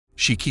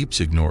She keeps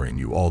ignoring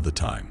you all the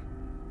time.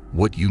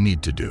 What you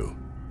need to do.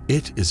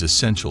 It is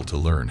essential to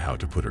learn how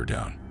to put her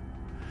down.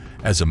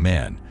 As a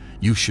man,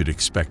 you should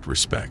expect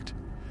respect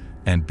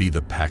and be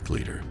the pack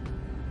leader.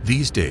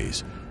 These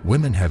days,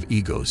 women have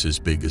egos as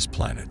big as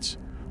planets.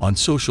 On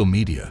social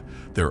media,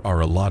 there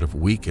are a lot of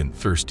weak and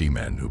thirsty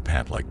men who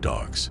pant like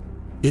dogs.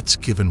 It's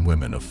given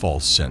women a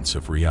false sense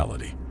of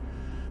reality.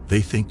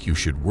 They think you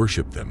should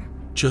worship them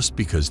just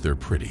because they're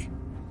pretty.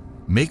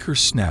 Make her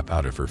snap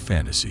out of her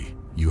fantasy.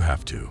 You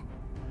have to.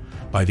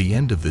 By the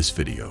end of this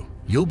video,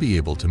 you'll be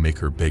able to make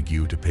her beg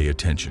you to pay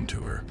attention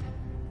to her.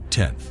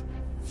 10th,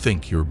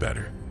 think you're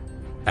better.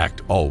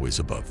 Act always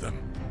above them.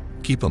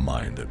 Keep a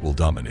mind that will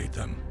dominate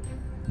them.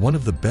 One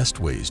of the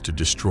best ways to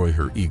destroy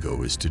her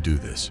ego is to do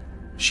this.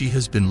 She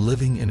has been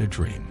living in a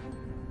dream.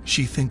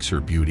 She thinks her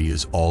beauty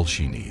is all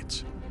she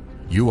needs.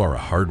 You are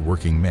a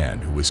hard-working man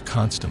who is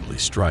constantly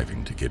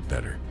striving to get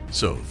better.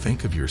 So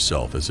think of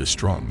yourself as a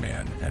strong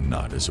man and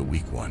not as a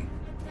weak one.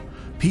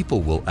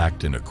 People will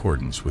act in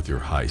accordance with your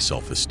high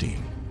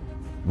self-esteem.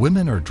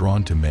 Women are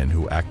drawn to men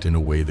who act in a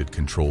way that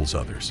controls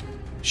others.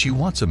 She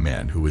wants a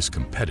man who is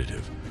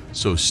competitive,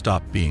 so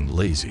stop being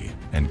lazy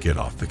and get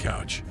off the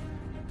couch.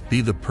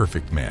 Be the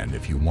perfect man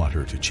if you want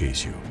her to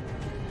chase you.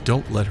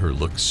 Don't let her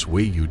looks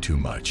sway you too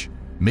much.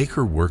 Make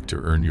her work to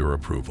earn your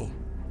approval.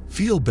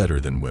 Feel better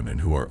than women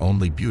who are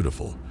only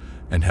beautiful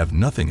and have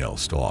nothing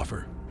else to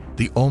offer.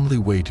 The only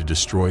way to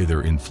destroy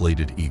their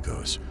inflated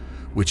egos,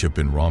 which have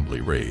been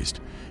wrongly raised,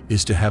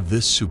 is to have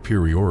this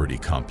superiority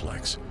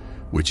complex,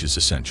 which is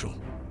essential.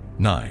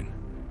 9.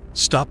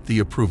 Stop the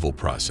approval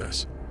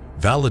process.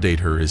 Validate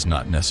her is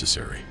not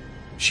necessary.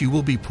 She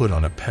will be put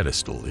on a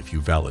pedestal if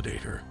you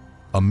validate her.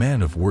 A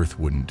man of worth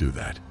wouldn't do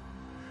that.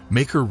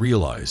 Make her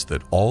realize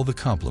that all the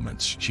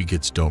compliments she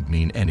gets don't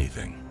mean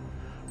anything.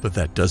 But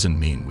that doesn't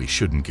mean we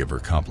shouldn't give her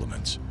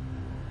compliments.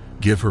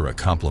 Give her a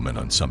compliment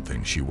on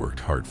something she worked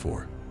hard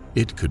for.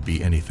 It could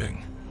be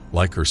anything,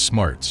 like her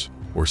smarts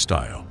or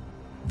style.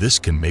 This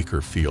can make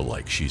her feel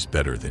like she's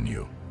better than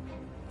you.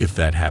 If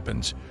that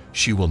happens,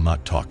 she will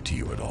not talk to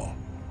you at all.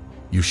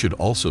 You should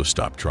also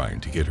stop trying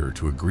to get her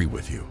to agree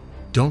with you.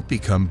 Don't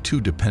become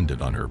too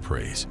dependent on her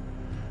praise.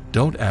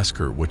 Don't ask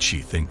her what she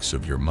thinks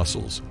of your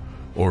muscles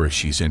or if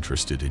she's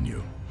interested in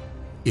you.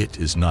 It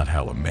is not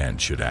how a man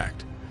should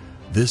act.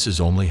 This is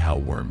only how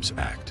worms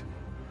act.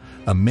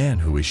 A man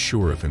who is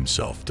sure of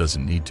himself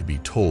doesn't need to be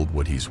told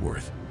what he's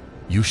worth.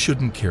 You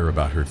shouldn't care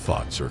about her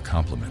thoughts or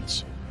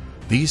compliments.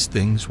 These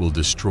things will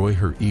destroy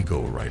her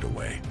ego right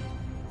away.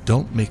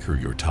 Don't make her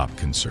your top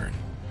concern.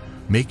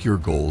 Make your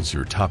goals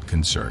your top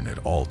concern at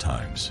all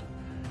times.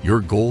 Your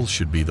goals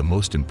should be the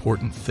most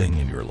important thing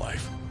in your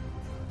life.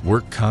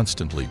 Work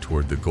constantly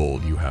toward the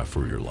goal you have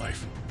for your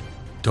life.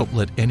 Don't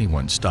let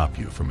anyone stop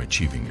you from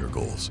achieving your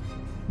goals.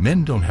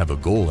 Men don't have a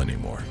goal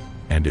anymore,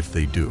 and if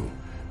they do,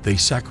 they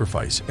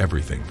sacrifice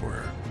everything for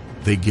her.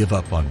 They give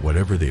up on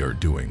whatever they are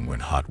doing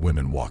when hot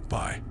women walk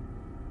by.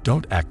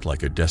 Don't act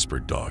like a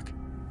desperate dog.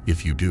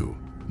 If you do,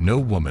 no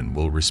woman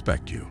will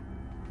respect you.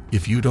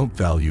 If you don't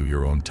value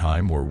your own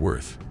time or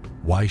worth,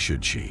 why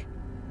should she?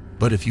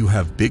 But if you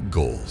have big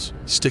goals,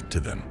 stick to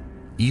them,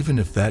 even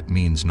if that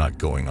means not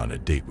going on a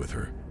date with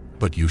her.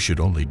 But you should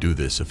only do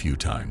this a few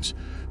times,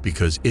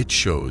 because it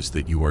shows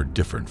that you are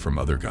different from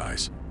other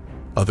guys.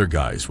 Other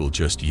guys will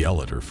just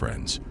yell at her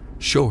friends.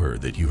 Show her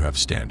that you have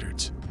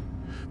standards.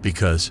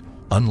 Because,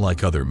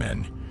 unlike other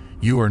men,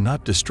 you are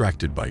not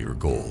distracted by your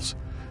goals.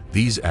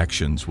 These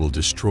actions will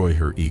destroy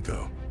her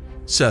ego.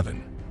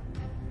 7.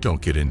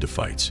 Don't get into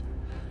fights.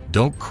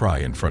 Don't cry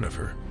in front of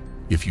her.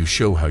 If you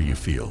show how you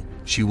feel,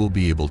 she will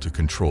be able to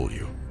control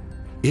you.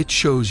 It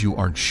shows you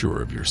aren't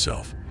sure of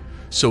yourself.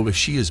 So if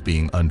she is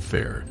being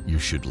unfair, you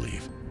should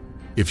leave.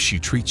 If she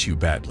treats you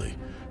badly,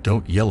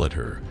 don't yell at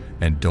her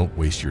and don't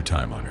waste your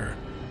time on her.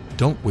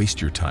 Don't waste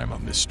your time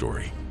on this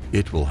story.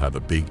 It will have a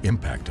big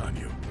impact on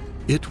you.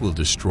 It will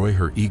destroy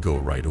her ego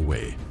right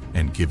away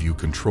and give you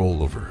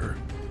control over her.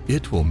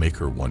 It will make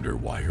her wonder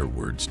why her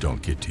words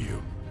don't get to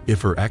you.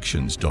 If her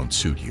actions don't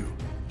suit you,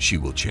 she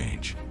will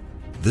change.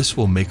 This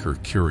will make her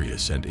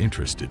curious and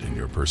interested in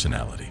your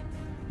personality.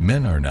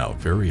 Men are now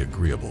very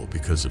agreeable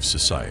because of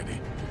society.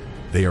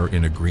 They are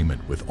in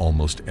agreement with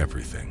almost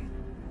everything.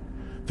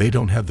 They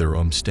don't have their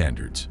own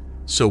standards,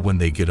 so when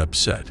they get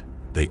upset,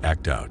 they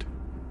act out.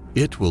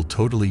 It will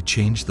totally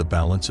change the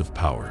balance of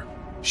power.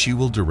 She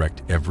will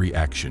direct every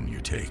action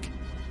you take.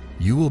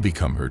 You will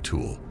become her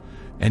tool,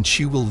 and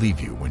she will leave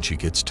you when she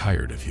gets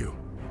tired of you.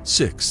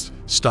 6.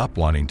 Stop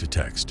wanting to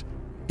text.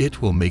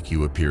 It will make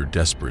you appear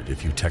desperate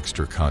if you text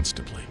her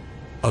constantly.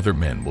 Other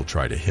men will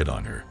try to hit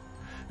on her,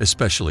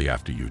 especially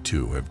after you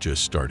two have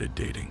just started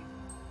dating.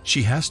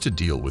 She has to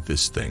deal with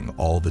this thing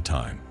all the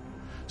time,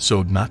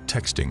 so not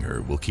texting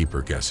her will keep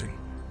her guessing.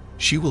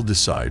 She will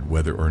decide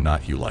whether or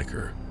not you like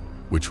her,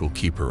 which will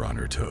keep her on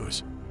her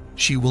toes.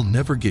 She will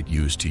never get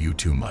used to you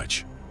too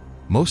much.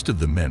 Most of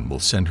the men will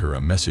send her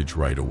a message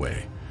right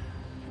away,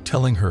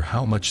 telling her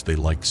how much they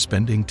like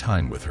spending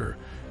time with her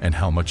and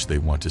how much they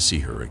want to see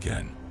her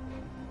again.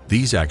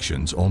 These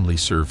actions only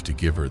serve to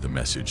give her the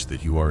message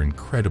that you are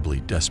incredibly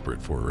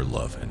desperate for her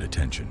love and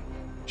attention.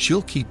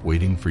 She'll keep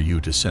waiting for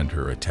you to send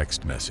her a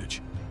text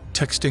message.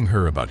 Texting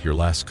her about your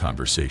last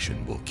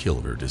conversation will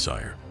kill her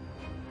desire.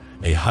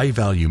 A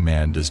high-value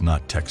man does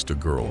not text a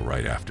girl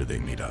right after they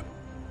meet up.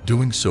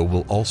 Doing so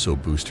will also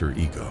boost her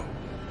ego.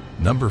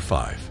 Number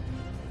 5.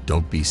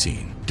 Don't be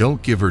seen.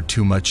 Don't give her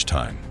too much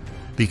time,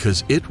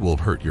 because it will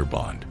hurt your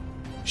bond.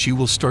 She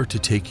will start to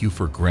take you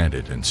for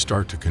granted and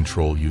start to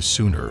control you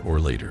sooner or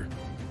later.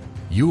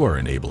 You are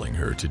enabling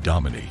her to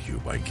dominate you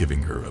by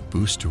giving her a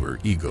boost to her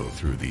ego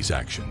through these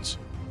actions.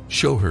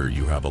 Show her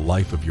you have a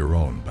life of your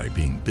own by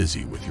being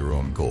busy with your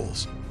own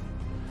goals.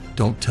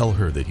 Don't tell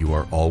her that you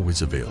are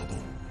always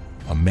available.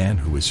 A man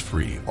who is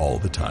free all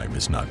the time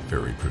is not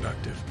very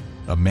productive.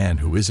 A man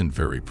who isn't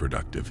very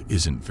productive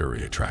isn't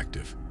very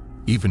attractive.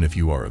 Even if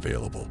you are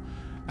available,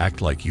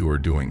 act like you are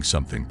doing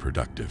something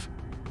productive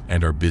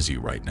and are busy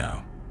right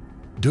now.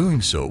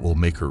 Doing so will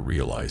make her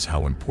realize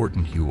how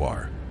important you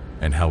are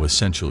and how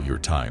essential your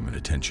time and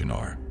attention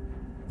are.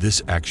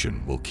 This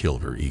action will kill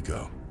her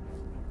ego.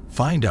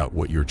 Find out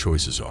what your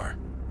choices are.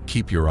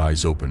 Keep your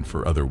eyes open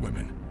for other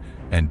women,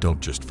 and don't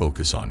just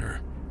focus on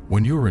her.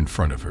 When you're in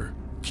front of her,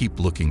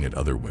 keep looking at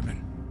other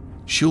women.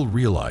 She'll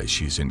realize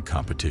she's in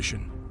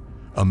competition.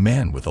 A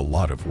man with a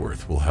lot of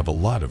worth will have a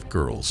lot of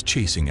girls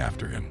chasing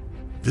after him.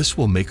 This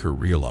will make her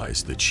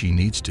realize that she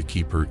needs to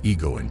keep her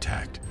ego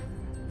intact.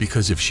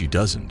 Because if she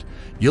doesn't,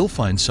 you'll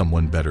find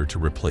someone better to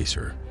replace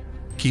her.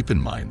 Keep in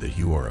mind that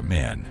you are a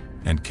man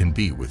and can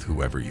be with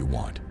whoever you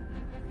want.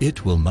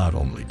 It will not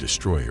only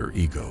destroy her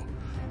ego,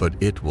 but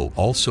it will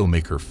also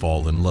make her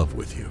fall in love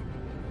with you.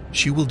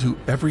 She will do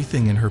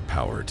everything in her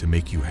power to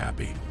make you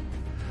happy.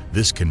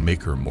 This can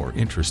make her more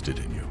interested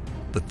in you,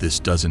 but this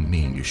doesn't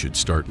mean you should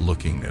start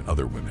looking at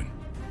other women.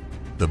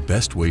 The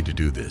best way to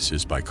do this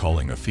is by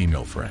calling a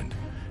female friend,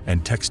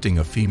 and texting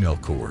a female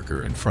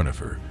coworker in front of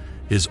her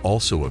is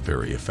also a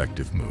very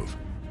effective move.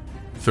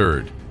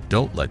 Third,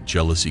 don't let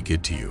jealousy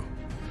get to you.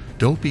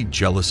 Don't be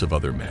jealous of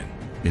other men.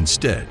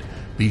 Instead,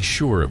 be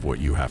sure of what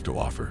you have to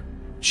offer.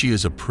 She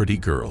is a pretty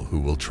girl who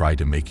will try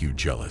to make you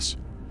jealous.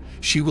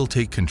 She will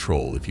take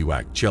control if you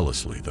act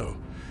jealously, though,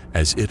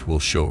 as it will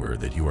show her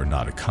that you are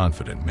not a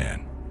confident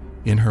man.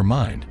 In her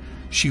mind,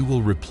 she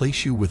will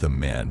replace you with a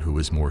man who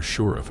is more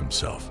sure of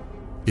himself.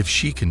 If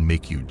she can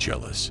make you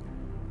jealous,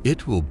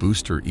 it will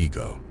boost her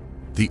ego.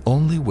 The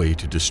only way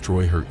to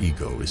destroy her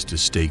ego is to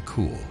stay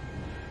cool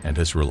and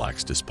as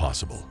relaxed as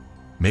possible.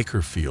 Make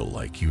her feel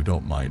like you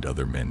don't mind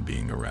other men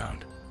being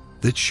around.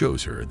 That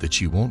shows her that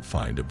she won't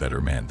find a better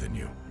man than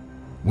you.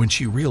 When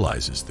she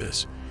realizes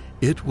this,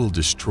 it will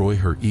destroy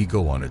her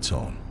ego on its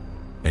own,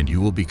 and you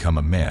will become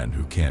a man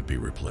who can't be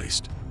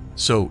replaced.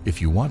 So,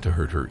 if you want to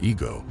hurt her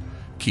ego,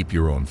 keep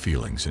your own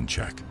feelings in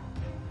check.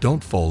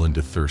 Don't fall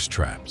into thirst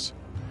traps.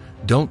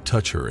 Don't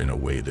touch her in a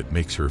way that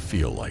makes her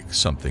feel like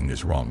something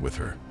is wrong with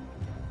her.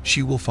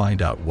 She will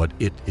find out what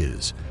it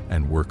is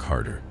and work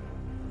harder.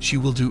 She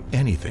will do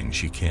anything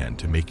she can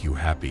to make you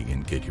happy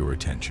and get your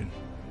attention.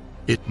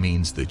 It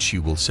means that she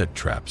will set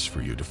traps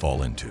for you to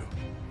fall into.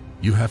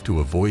 You have to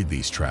avoid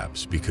these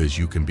traps because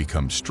you can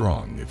become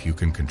strong if you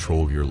can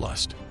control your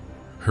lust.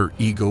 Her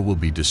ego will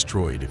be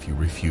destroyed if you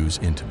refuse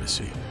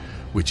intimacy,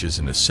 which is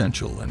an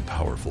essential and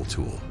powerful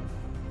tool.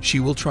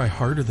 She will try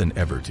harder than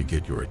ever to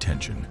get your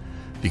attention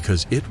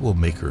because it will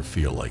make her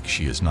feel like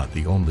she is not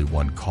the only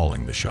one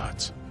calling the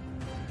shots.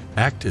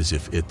 Act as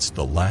if it's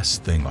the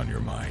last thing on your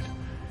mind,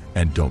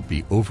 and don't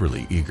be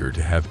overly eager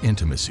to have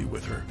intimacy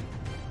with her.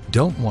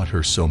 Don't want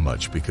her so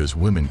much because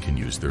women can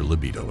use their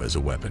libido as a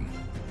weapon.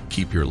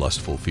 Keep your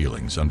lustful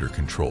feelings under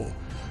control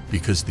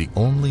because the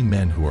only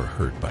men who are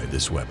hurt by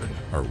this weapon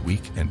are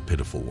weak and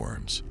pitiful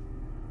worms.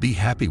 Be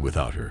happy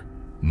without her.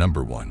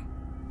 Number 1.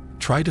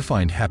 Try to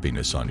find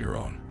happiness on your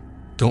own.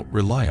 Don't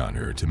rely on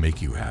her to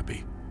make you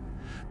happy.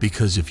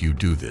 Because if you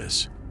do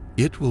this,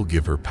 it will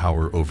give her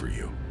power over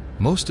you.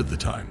 Most of the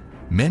time,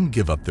 men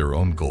give up their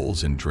own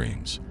goals and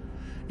dreams.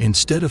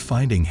 Instead of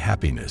finding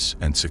happiness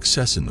and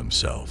success in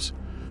themselves,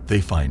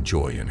 they find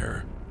joy in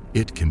her.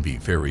 It can be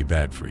very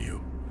bad for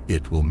you.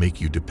 It will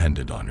make you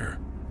dependent on her.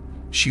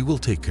 She will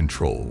take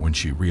control when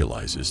she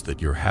realizes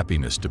that your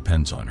happiness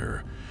depends on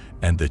her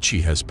and that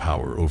she has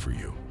power over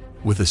you.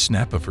 With a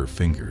snap of her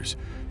fingers,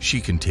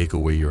 she can take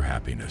away your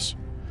happiness.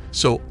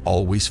 So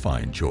always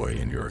find joy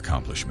in your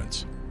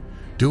accomplishments.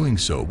 Doing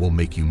so will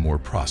make you more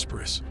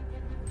prosperous.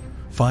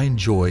 Find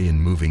joy in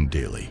moving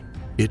daily.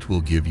 It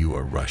will give you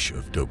a rush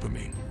of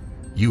dopamine.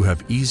 You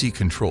have easy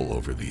control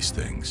over these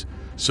things,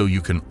 so you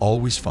can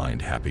always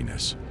find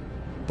happiness.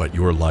 But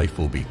your life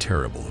will be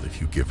terrible if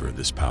you give her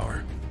this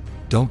power.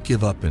 Don't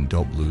give up and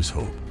don't lose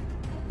hope.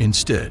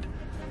 Instead,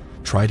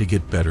 try to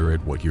get better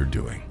at what you're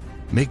doing.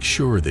 Make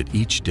sure that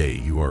each day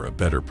you are a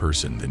better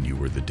person than you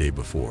were the day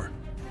before.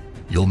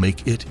 You'll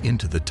make it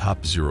into the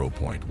top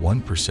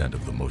 0.1%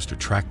 of the most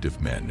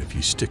attractive men if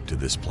you stick to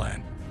this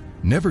plan.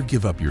 Never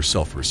give up your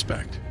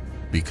self-respect,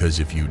 because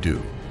if you do,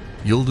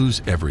 you'll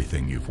lose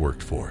everything you've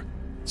worked for.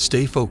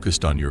 Stay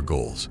focused on your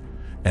goals,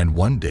 and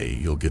one day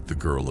you'll get the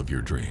girl of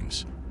your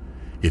dreams.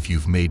 If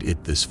you've made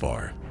it this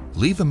far,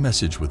 leave a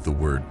message with the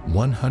word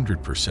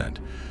 100%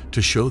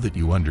 to show that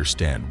you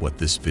understand what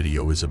this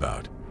video is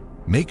about.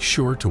 Make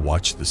sure to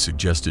watch the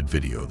suggested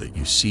video that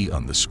you see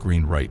on the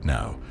screen right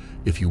now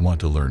if you want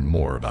to learn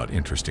more about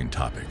interesting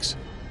topics.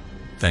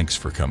 Thanks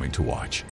for coming to watch.